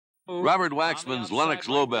Robert Waxman's LENNOX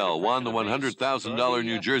LOBELL won the $100,000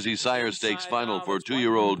 New Jersey Sire Stakes final for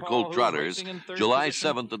 2-year-old colt trotters July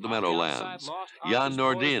 7th at the Meadowlands. Jan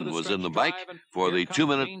Nordin was in the bike for the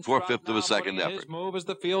 2-minute 4/5 of a second effort. Move as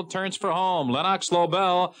the field turns for home. LENNOX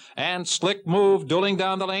LOBELL and Slick Move dueling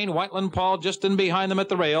down the lane. Whiteland Paul just in behind them at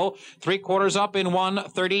the rail. 3/4 up in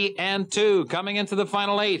 1:30.2. Coming into the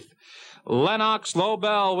final eighth. LENNOX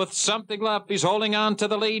LOBELL with something left. He's holding on to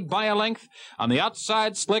the lead by a length. On the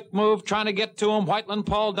outside, Slick Move trying to get to him. Whiteland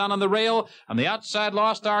Paul down on the rail. On the outside,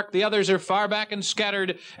 Lost Ark. The others are far back and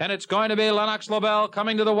scattered. And it's going to be LENNOX LOBELL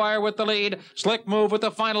coming to the wire with the lead. Slick Move with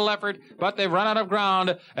the final effort. But they've run out of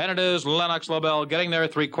ground. And it is LENNOX LOBELL getting there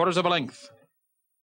 3/4 of a length.